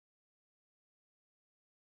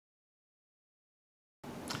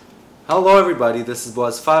Hello everybody, this is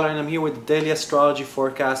Boaz Fyler and I'm here with the daily astrology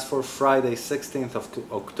forecast for Friday 16th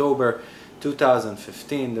of October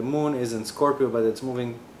 2015. The moon is in Scorpio, but it's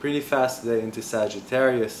moving pretty fast today into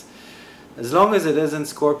Sagittarius. As long as it is in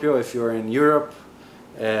Scorpio, if you're in Europe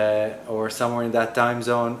or somewhere in that time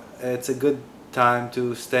zone, it's a good time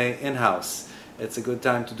to stay in-house. It's a good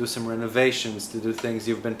time to do some renovations, to do things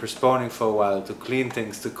you've been postponing for a while, to clean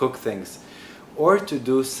things, to cook things, or to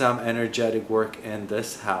do some energetic work in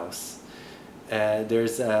this house.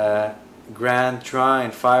 There's a grand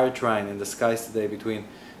trine, fire trine in the skies today between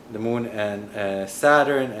the moon and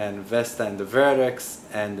Saturn and Vesta and the Vertex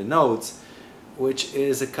and the nodes, which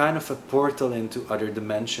is a kind of a portal into other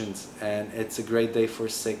dimensions, and it's a great day for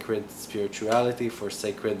sacred spirituality, for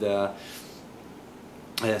sacred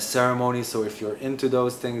ceremonies. So if you're into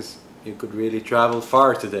those things, you could really travel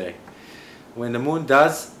far today. When the moon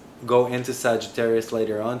does go into Sagittarius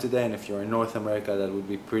later on today, and if you're in North America, that would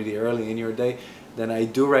be pretty early in your day, then I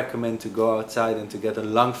do recommend to go outside and to get a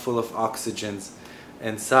lungful of oxygens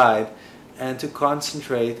inside and to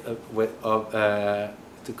concentrate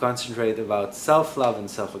about self-love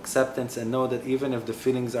and self-acceptance, and know that even if the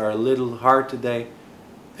feelings are a little hard today,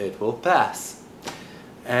 it will pass.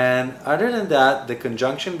 And other than that, the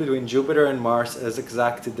conjunction between Jupiter and Mars is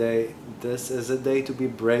exact today. This is a day to be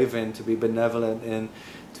brave in, to be benevolent in,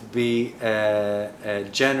 to be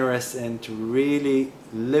generous in, to really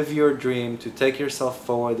live your dream, to take yourself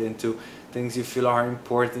forward into things you feel are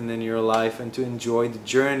important in your life, and to enjoy the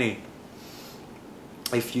journey.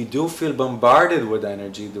 If you do feel bombarded with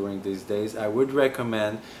energy during these days, I would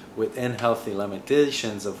recommend, within healthy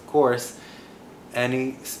limitations of course,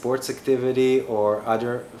 any sports activity or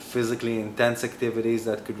other physically intense activities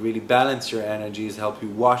that could really balance your energies, help you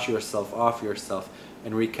wash yourself off yourself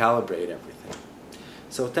and recalibrate everything.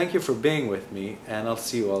 So thank you for being with me, and I'll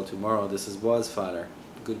see you all tomorrow. This is Boaz Fyler.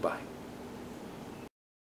 Goodbye.